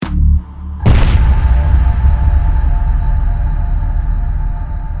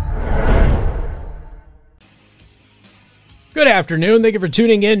Good afternoon. Thank you for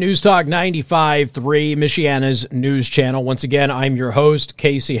tuning in. News Talk 95.3, Michiana's news channel. Once again, I'm your host,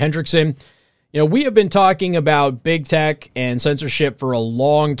 Casey Hendrickson. We have been talking about big tech and censorship for a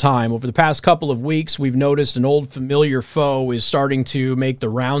long time. Over the past couple of weeks, we've noticed an old familiar foe is starting to make the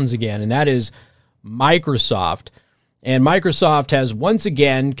rounds again, and that is Microsoft. And Microsoft has once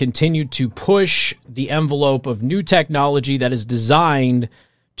again continued to push the envelope of new technology that is designed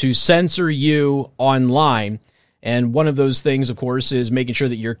to censor you online. And one of those things, of course, is making sure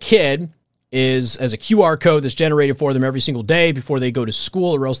that your kid is as a QR code that's generated for them every single day before they go to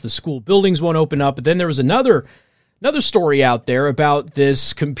school, or else the school buildings won't open up. But then there was another story out there about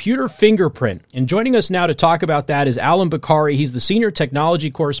this computer fingerprint. And joining us now to talk about that is Allum Bokhari. He's the senior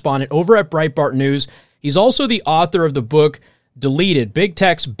technology correspondent over at Breitbart News. He's also the author of the book Deleted: Big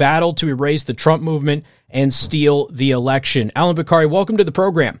Tech's Battle to Erase the Trump Movement and Steal the Election. Allum Bokhari, welcome to the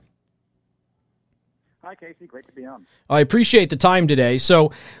program. Hi, Casey. Great to be on. I appreciate the time today.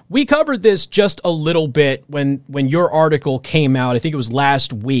 So we covered this just a little bit when your article came out. I think it was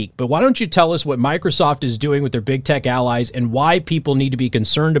last week. But why don't you tell us what Microsoft is doing with their big tech allies and why people need to be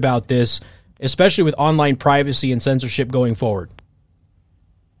concerned about this, especially with online privacy and censorship going forward?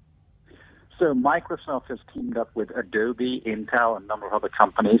 So Microsoft has teamed up with Adobe, Intel, and a number of other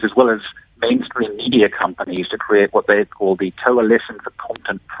companies, as well as mainstream media companies, to create what they call the Coalition for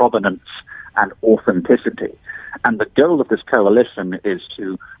Content Provenance and Authenticity. And the goal of this coalition is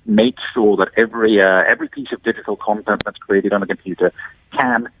to make sure that every piece of digital content that's created on a computer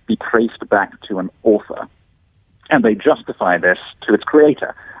can be traced back to an author. And they justify this to its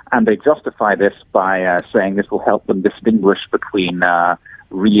creator. And they justify this by saying this will help them distinguish between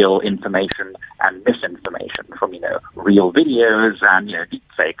real information and misinformation from, real videos and,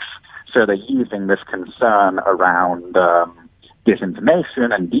 deepfakes. So they're using this concern around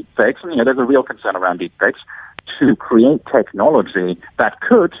disinformation and deepfakes, and there's a real concern around deepfakes, to create technology that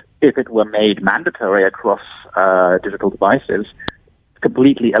could, if it were made mandatory across digital devices,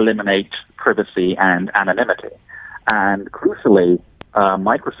 completely eliminate privacy and anonymity. And crucially,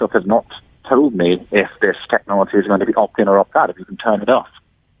 Microsoft has not told me if this technology is going to be opt-in or opt-out, if you can turn it off.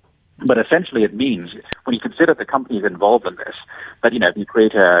 But essentially it means, when you consider the companies involved in this, that, if you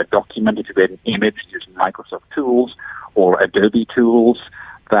create a document, if you create an image using Microsoft tools or Adobe tools,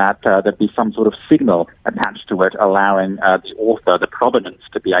 that there'd be some sort of signal attached to it allowing the author, the provenance,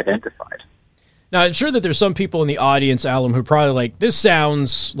 to be identified. Now, I'm sure that there's some people in the audience, Allum, who probably like, this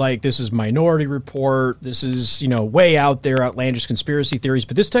sounds like this is Minority Report, this is, way out there, outlandish conspiracy theories,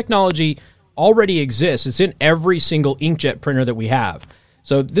 but this technology already exists. It's in every single inkjet printer that we have.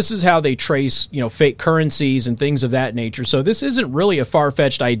 So this is how they trace, fake currencies and things of that nature. So this isn't really a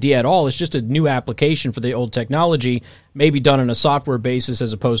far-fetched idea at all. It's just a new application for the old technology, maybe done on a software basis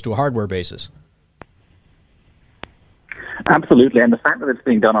as opposed to a hardware basis. Absolutely, and the fact that it's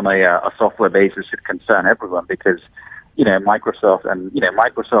being done on a software basis should concern everyone because, Microsoft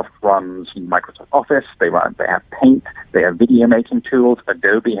runs Microsoft Office. They have Paint. They have video making tools.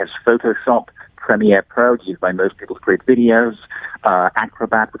 Adobe has Photoshop, Premiere Pro, used by most people to create videos,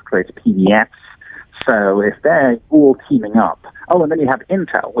 Acrobat, which creates PDFs. So if they're all teaming up, and then you have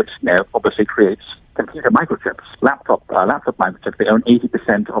Intel, which obviously creates computer microchips, laptop microchips. They own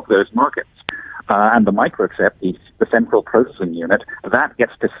 80% of those markets. And the microchip, the central processing unit, that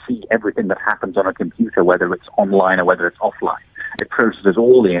gets to see everything that happens on a computer, whether it's online or whether it's offline. It processes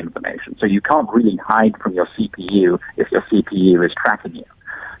all the information. So you can't really hide from your CPU if your CPU is tracking you.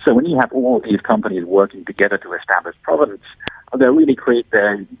 So when you have all of these companies working together to establish provenance, they really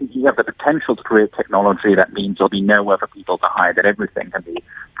you have the potential to create technology that means there'll be nowhere for people to hide, that everything can be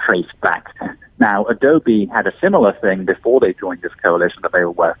traced back. Now, Adobe had a similar thing before they joined this coalition that they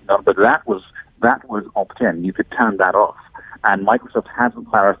were working on, but that was opt-in. You could turn that off. And Microsoft hasn't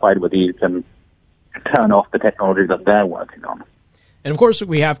clarified whether you can turn off the technology that they're working on. And of course,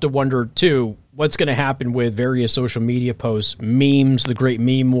 we have to wonder, too, what's going to happen with various social media posts, memes. The great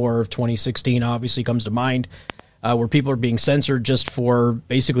meme war of 2016 obviously comes to mind, where people are being censored just for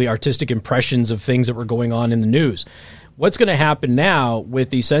basically artistic impressions of things that were going on in the news. What's going to happen now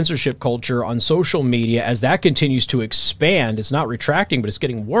with the censorship culture on social media as that continues to expand? It's not retracting, but it's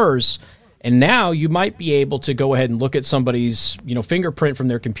getting worse. And now you might be able to go ahead and look at somebody's, fingerprint from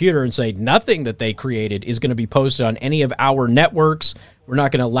their computer and say nothing that they created is going to be posted on any of our networks. We're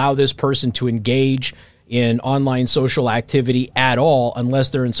not going to allow this person to engage in online social activity at all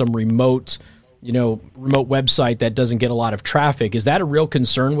unless they're in some remote website that doesn't get a lot of traffic. Is that a real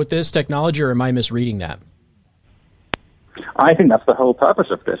concern with this technology, or am I misreading that? I think that's the whole purpose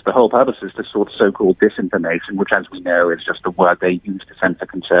of this. The whole purpose is to sort so-called disinformation, which, as we know, is just the word they use to censor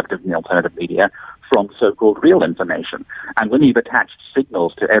conservative and the alternative media, from so-called real information. And when you've attached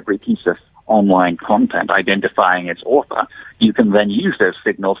signals to every piece of online content identifying its author, you can then use those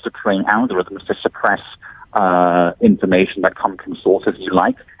signals to train algorithms to suppress information that comes from sources you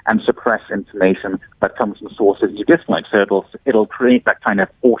like and suppress information that comes from sources you dislike. So it'll create that kind of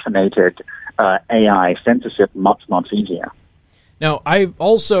automated AI censorship much easier. Now, I'm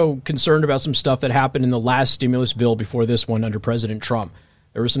also concerned about some stuff that happened in the last stimulus bill before this one under President Trump.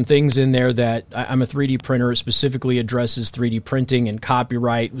 There were some things in there that I'm a 3D printer. It specifically addresses 3D printing and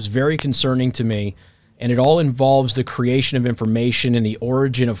copyright. It was very concerning to me, and it all involves the creation of information and the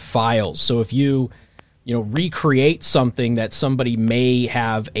origin of files. So if you recreate something that somebody may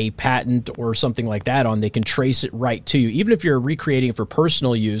have a patent or something like that on, they can trace it right to you. Even if you're recreating it for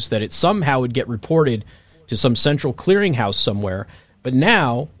personal use, that it somehow would get reported to some central clearinghouse somewhere. But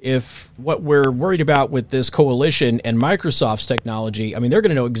now, if what we're worried about with this coalition and Microsoft's technology, I mean, they're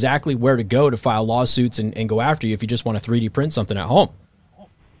going to know exactly where to go to file lawsuits and go after you if you just want to 3D print something at home.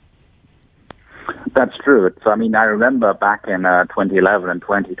 That's true. I remember back in 2011 and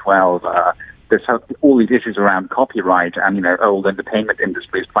 2012, there's all these issues around copyright, and old entertainment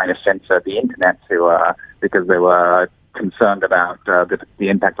industries trying to censor the internet because they were concerned about the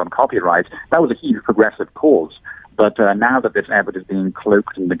impact on copyright. That was a huge progressive cause. But now that this effort is being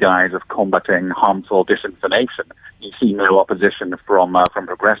cloaked in the guise of combating harmful disinformation, you see no opposition from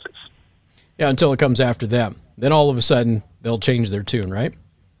progressives. Yeah, until it comes after them. Then all of a sudden, they'll change their tune, right?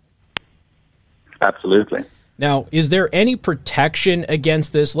 Absolutely. Now, is there any protection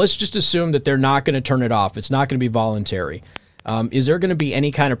against this? Let's just assume that they're not going to turn it off. It's not going to be voluntary. Is there going to be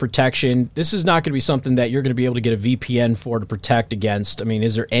any kind of protection? This is not going to be something that you're going to be able to get a VPN for to protect against. I mean,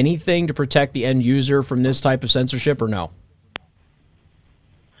 is there anything to protect the end user from this type of censorship or no?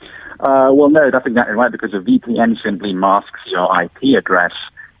 Well, no, that's exactly right, because a VPN simply masks your IP address.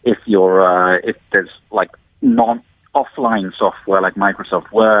 If there's like offline software like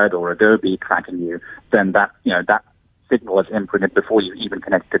Microsoft Word or Adobe tracking you, then that signal is imprinted before you even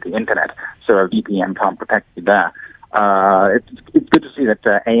connect to the internet. So a VPN can't protect you there. It's good to see that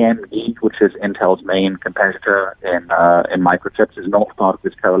AMD, which is Intel's main competitor in microchips, is not part of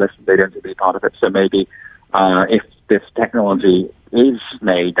this coalition. They don't seem to be part of it. So maybe if this technology is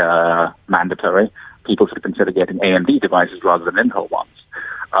made mandatory, people should consider getting AMD devices rather than Intel ones.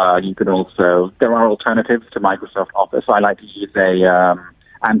 There are alternatives to Microsoft Office. I like to use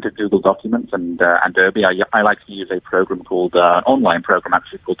and to Google Documents and Adobe. I like to use a program called, online program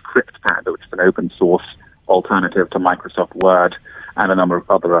actually called CryptPad, which is an open source alternative to Microsoft Word and a number of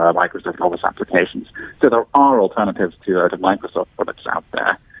other Microsoft Office applications. So there are alternatives to Microsoft products out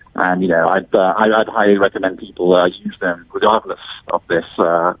there. And, I'd highly recommend people use them regardless of this,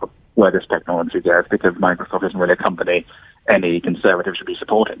 where this technology goes, because Microsoft isn't really a company any conservative should be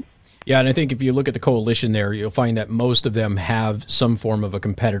supporting. Yeah, and I think if you look at the coalition there, you'll find that most of them have some form of a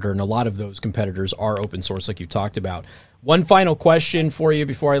competitor, and a lot of those competitors are open source, like you've talked about. One final question for you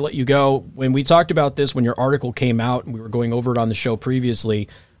before I let you go. When we talked about this, when your article came out, and we were going over it on the show previously,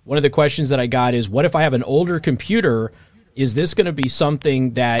 one of the questions that I got is, what if I have an older computer? Is this going to be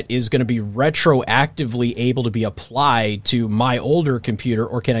something that is going to be retroactively able to be applied to my older computer,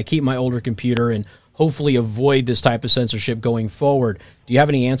 or can I keep my older computer and hopefully avoid this type of censorship going forward? Do you have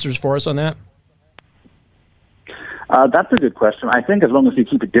any answers for us on that? That's a good question. I think as long as you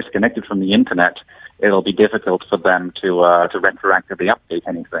keep it disconnected from the internet, it'll be difficult for them to retroactively update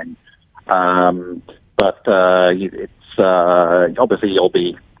anything. But obviously you'll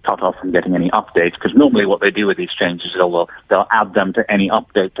be cut off from getting any updates, because normally what they do with these changes is they'll add them to any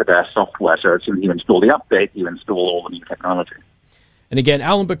update to their software. So as soon as you install the update, you install all the new technology. And again,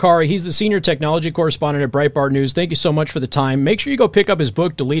 Allen Beccari, he's the senior technology correspondent at Breitbart News. Thank you so much for the time. Make sure you go pick up his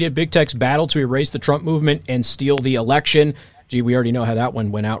book, Deleted: Big Tech's Battle to Erase the Trump Movement and Steal the Election. Gee, we already know how that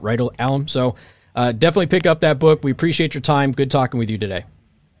one went out, right, Allen? So definitely pick up that book. We appreciate your time. Good talking with you today.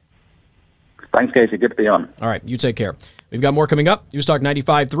 Thanks, Casey. Good to be on. All right, you take care. We've got more coming up. News Talk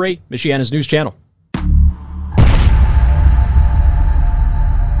 95.3, Michiana's news channel.